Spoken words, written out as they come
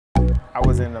I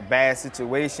was in a bad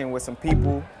situation with some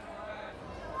people.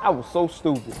 I was so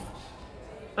stupid.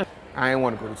 I didn't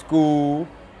want to go to school.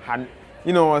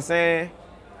 You know what I'm saying?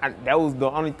 That was the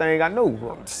only thing I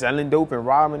knew. Selling dope and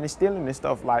robbing and stealing and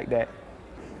stuff like that.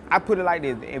 I put it like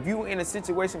this: if you in a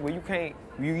situation where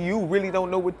you really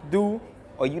don't know what to do,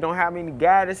 or you don't have any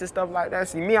guidance and stuff like that.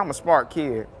 See, me, I'm a smart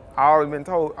kid. I always been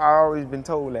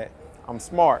told that I'm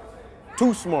smart,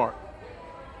 too smart,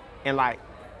 and like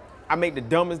I make the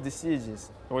dumbest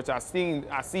decisions, which I see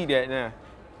that now.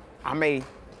 I may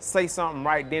say something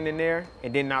right then and there,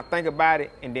 and then I think about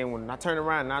it, and then when I turn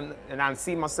around and I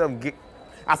see myself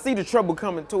I see the trouble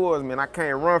coming towards me, and I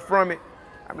can't run from it.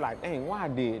 I'm like, dang, why I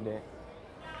did that?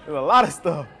 There's a lot of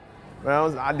stuff.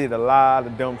 Man, I did a lot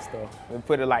of dumb stuff. Let's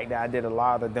put it like that. I did a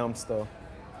lot of dumb stuff,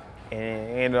 and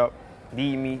it ended up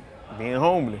leading me being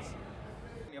homeless.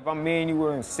 If I'm me and you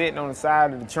were sitting on the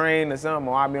side of the train or something,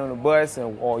 or I'll be on the bus,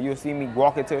 or you'll see me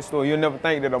walking to a store, you'll never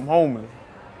think that I'm homeless.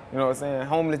 You know what I'm saying?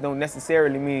 Homeless don't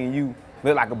necessarily mean you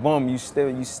look like a bum, you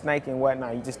snake and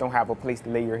whatnot. You just don't have a place to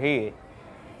lay your head.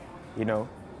 You know?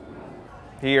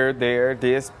 Here, there,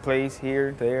 this place,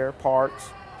 here, there, parks,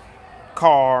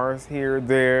 cars, here,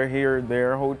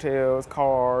 there, hotels,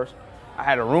 cars. I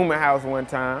had a rooming house one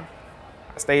time.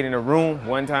 I stayed in a room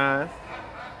one time.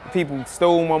 People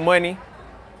stole my money.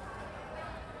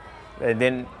 And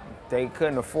then they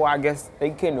couldn't afford, I guess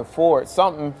they couldn't afford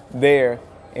something there.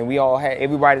 And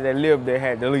everybody that lived there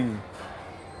had to leave.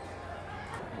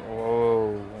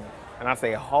 Whoa. And I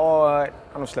say hard.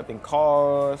 I done slept in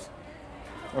cars.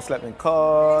 Slept on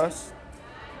parks.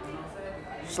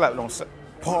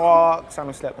 I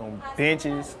done slept on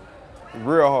benches.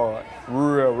 Real hard.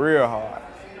 Real hard.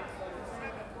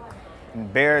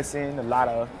 Embarrassing, a lot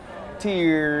of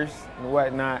tears and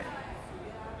whatnot.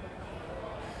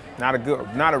 Not a good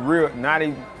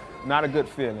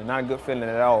feeling. Not a good feeling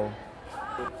at all.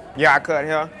 Yeah, I cut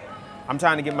hair. I'm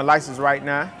trying to get my license right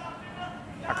now.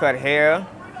 I cut hair.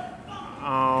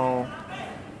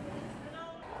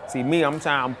 See me,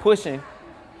 I'm pushing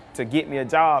to get me a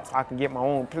job so I can get my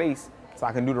own place, so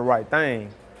I can do the right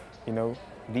thing. You know,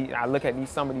 I look at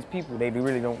some of these people, they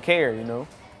really don't care, you know.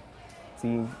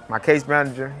 See, my case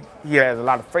manager, he has a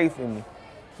lot of faith in me.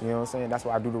 You know what I'm saying? That's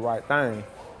why I do the right thing.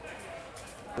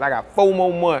 I got 4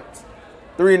 more months,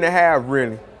 3.5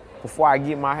 really, before I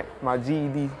get my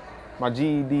GED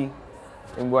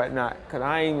and whatnot. Cause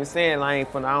I ain't even saying I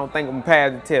don't think I'm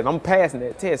passing the test. I'm passing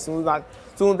that test. Soon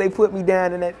as they put me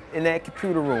down in that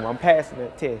computer room, I'm passing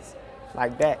that test.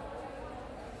 Like that.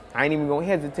 I ain't even gonna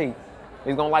hesitate.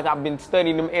 It's gonna like I've been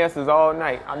studying them answers all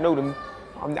night. I know them.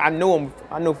 I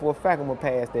know for a fact I'm gonna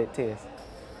pass that test.